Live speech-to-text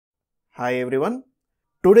Hi everyone.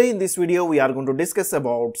 Today in this video we are going to discuss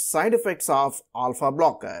about side effects of alpha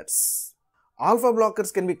blockers. Alpha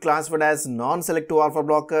blockers can be classified as non-selective alpha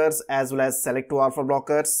blockers as well as selective alpha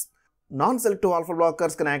blockers. Non-selective alpha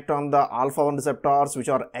blockers can act on the alpha-1 receptors which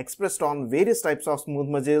are expressed on various types of smooth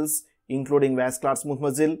muscles including vascular smooth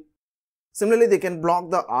muscle. Similarly, they can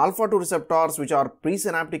block the alpha-2 receptors which are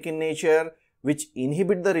presynaptic in nature which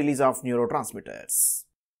inhibit the release of neurotransmitters.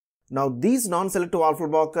 Now, these non-selective alpha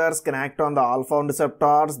blockers can act on the alpha-1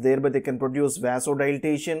 receptors, thereby they can produce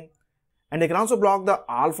vasodilation, and they can also block the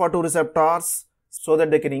alpha-2 receptors so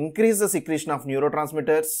that they can increase the secretion of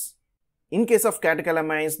neurotransmitters. In case of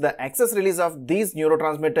catecholamines, the excess release of these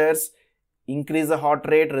neurotransmitters increase the heart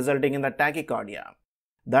rate resulting in the tachycardia.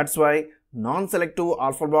 That's why non-selective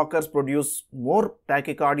alpha blockers produce more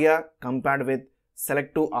tachycardia compared with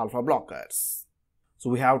selective alpha blockers. So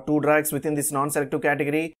we have two drugs within this non-selective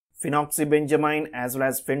category, phenoxybenzamine as well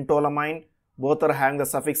as phentolamine. Both are having the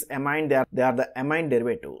suffix amine, they are the amine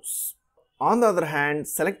derivatives. On the other hand,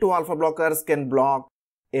 selective alpha blockers can block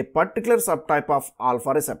a particular subtype of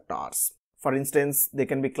alpha receptors. For instance, they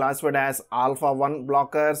can be classified as alpha-1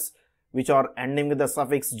 blockers which are ending with the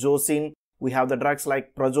suffix zosin. We have the drugs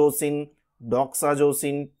like Prazosin,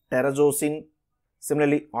 doxazosin, Terazosin.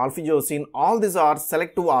 Similarly, alfuzosin, all these are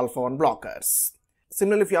selective alpha-1 blockers.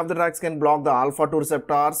 Similarly, if you have the drugs can block the alpha-2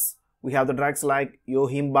 receptors, we have the drugs like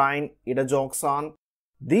yohimbine, idazoxan.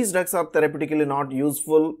 These drugs are therapeutically not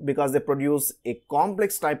useful because they produce a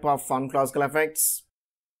complex type of pharmacological effects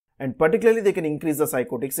and particularly they can increase the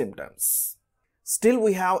psychotic symptoms. Still,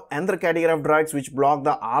 we have another category of drugs which block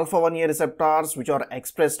the alpha-1A receptors which are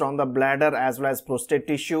expressed on the bladder as well as prostate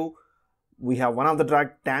tissue. We have one of the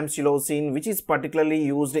drug Tamsulosin which is particularly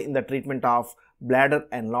used in the treatment of bladder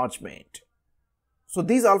enlargement. So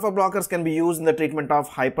these alpha blockers can be used in the treatment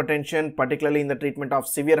of hypertension, particularly in the treatment of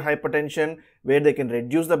severe hypertension where they can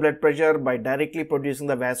reduce the blood pressure by directly producing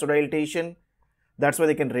the vasodilation. That's why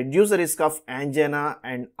they can reduce the risk of angina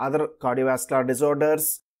and other cardiovascular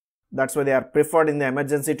disorders. That's why they are preferred in the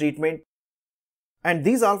emergency treatment. And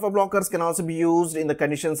these alpha blockers can also be used in the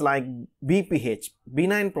conditions like BPH,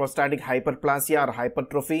 benign prostatic hyperplasia or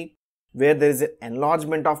hypertrophy, where there is an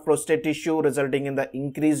enlargement of prostate tissue resulting in the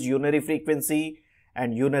increased urinary frequency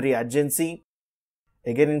and urinary urgency.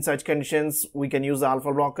 Again, in such conditions, we can use alpha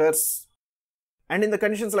blockers. And in the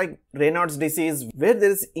conditions like Raynaud's disease, where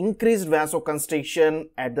there is increased vasoconstriction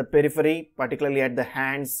at the periphery, particularly at the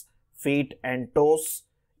hands, feet and toes,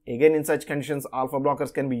 again in such conditions, alpha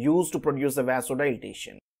blockers can be used to produce the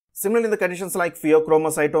vasodilation. Similarly, in the conditions like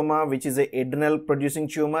pheochromocytoma, which is a adrenal producing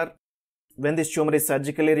tumor, when this tumor is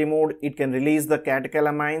surgically removed, it can release the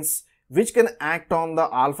catecholamines which can act on the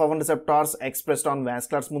alpha-1 receptors expressed on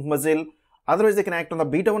vascular smooth muscle. Otherwise, they can act on the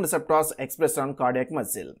beta-1 receptors expressed on cardiac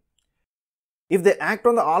muscle. If they act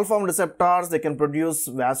on the alpha-1 receptors, they can produce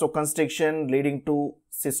vasoconstriction leading to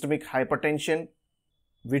systemic hypertension,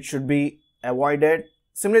 which should be avoided.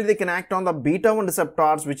 Similarly, they can act on the beta-1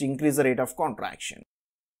 receptors which increase the rate of contraction.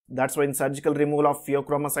 That's why in surgical removal of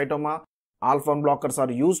pheochromocytoma, alpha-1 blockers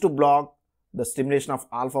are used to block the stimulation of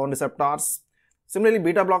alpha-1 receptors. Similarly,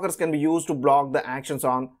 beta blockers can be used to block the actions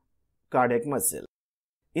on cardiac muscle.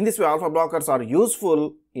 In this way, alpha blockers are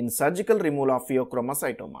useful in surgical removal of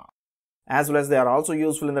pheochromocytoma, as well as they are also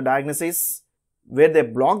useful in the diagnosis where they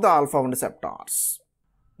block the alpha-1 receptors.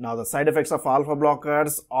 Now, the side effects of alpha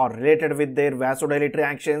blockers are related with their vasodilatory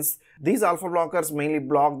actions. These alpha blockers mainly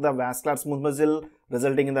block the vascular smooth muscle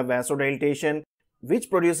resulting in the vasodilation, which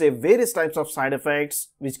produce a various types of side effects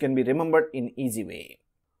which can be remembered in easy way.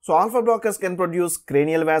 So, alpha blockers can produce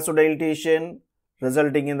cranial vasodilation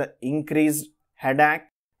resulting in the increased headache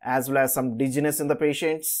as well as some dizziness in the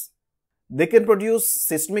patients. They can produce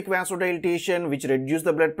systemic vasodilation which reduce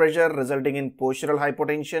the blood pressure resulting in postural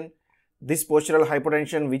hypotension. This postural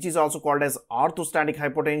hypotension, which is also called as orthostatic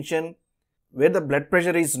hypotension, where the blood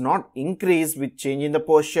pressure is not increased with change in the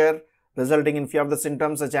posture resulting in few of the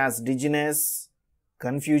symptoms such as dizziness,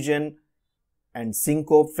 confusion and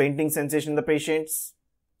syncope, fainting sensation in the patients.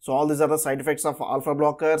 So all these are the side effects of alpha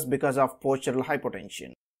blockers because of postural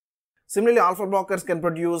hypotension. Similarly, alpha blockers can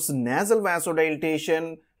produce nasal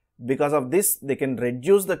vasodilation. Because of this, they can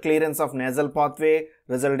reduce the clearance of nasal pathway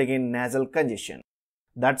resulting in nasal congestion.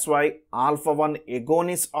 That's why alpha-1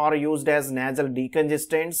 agonists are used as nasal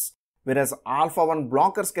decongestants, whereas alpha-1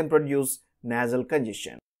 blockers can produce nasal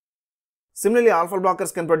congestion. Similarly, alpha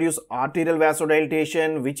blockers can produce arterial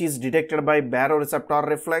vasodilatation, which is detected by baroreceptor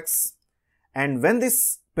reflex. And when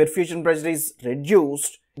this perfusion pressure is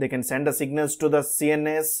reduced, they can send the signals to the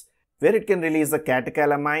CNS where it can release the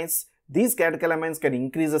catecholamines. These catecholamines can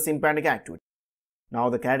increase the sympathetic activity. Now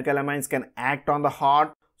the catecholamines can act on the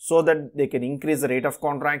heart so that they can increase the rate of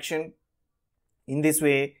contraction. In this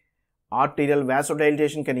way, arterial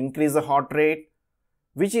vasodilatation can increase the heart rate,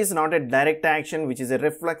 which is not a direct action, which is a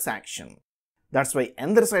reflex action. That's why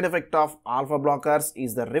another side effect of alpha blockers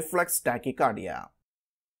is the reflex tachycardia.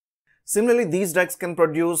 Similarly, these drugs can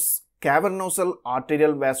produce cavernosal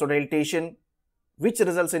arterial vasodilatation, which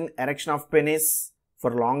results in erection of penis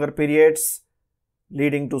for longer periods,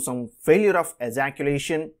 leading to some failure of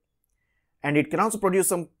ejaculation, and it can also produce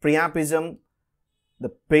some priapism, the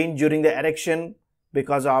pain during the erection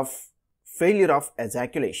because of failure of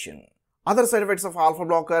ejaculation. Other side effects of alpha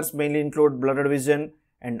blockers mainly include blurred vision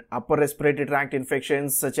and upper respiratory tract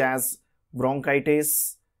infections such as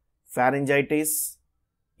bronchitis, pharyngitis.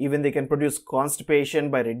 Even they can produce constipation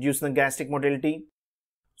by reducing the gastric motility.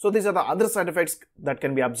 So these are the other side effects that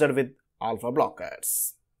can be observed with alpha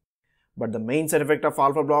blockers. But the main side effect of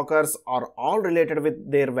alpha blockers are all related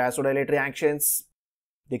with their vasodilatory actions.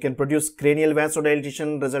 They can produce cranial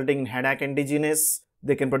vasodilatation resulting in headache and dizziness.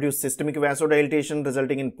 They can produce systemic vasodilatation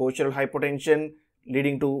resulting in postural hypotension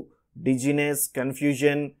leading to dizziness,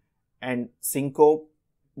 confusion and syncope.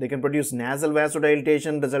 They can produce nasal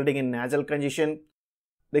vasodilatation resulting in nasal congestion.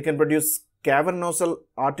 They can produce cavernosal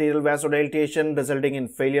arterial vasodilatation resulting in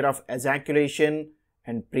failure of ejaculation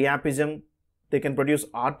and priapism. They can produce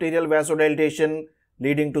arterial vasodilatation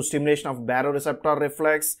leading to stimulation of baroreceptor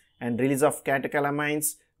reflex and release of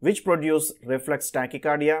catecholamines, which produce reflex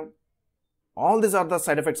tachycardia. All these are the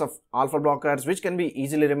side effects of alpha blockers, which can be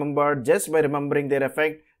easily remembered just by remembering their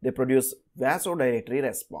effect. They produce vasodilatory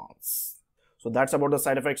response. So that's about the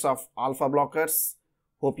side effects of alpha blockers.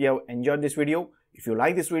 Hope you have enjoyed this video. If you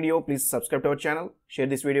like this video, please subscribe to our channel, share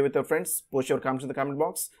this video with your friends, post your comments in the comment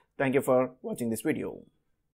box. Thank you for watching this video.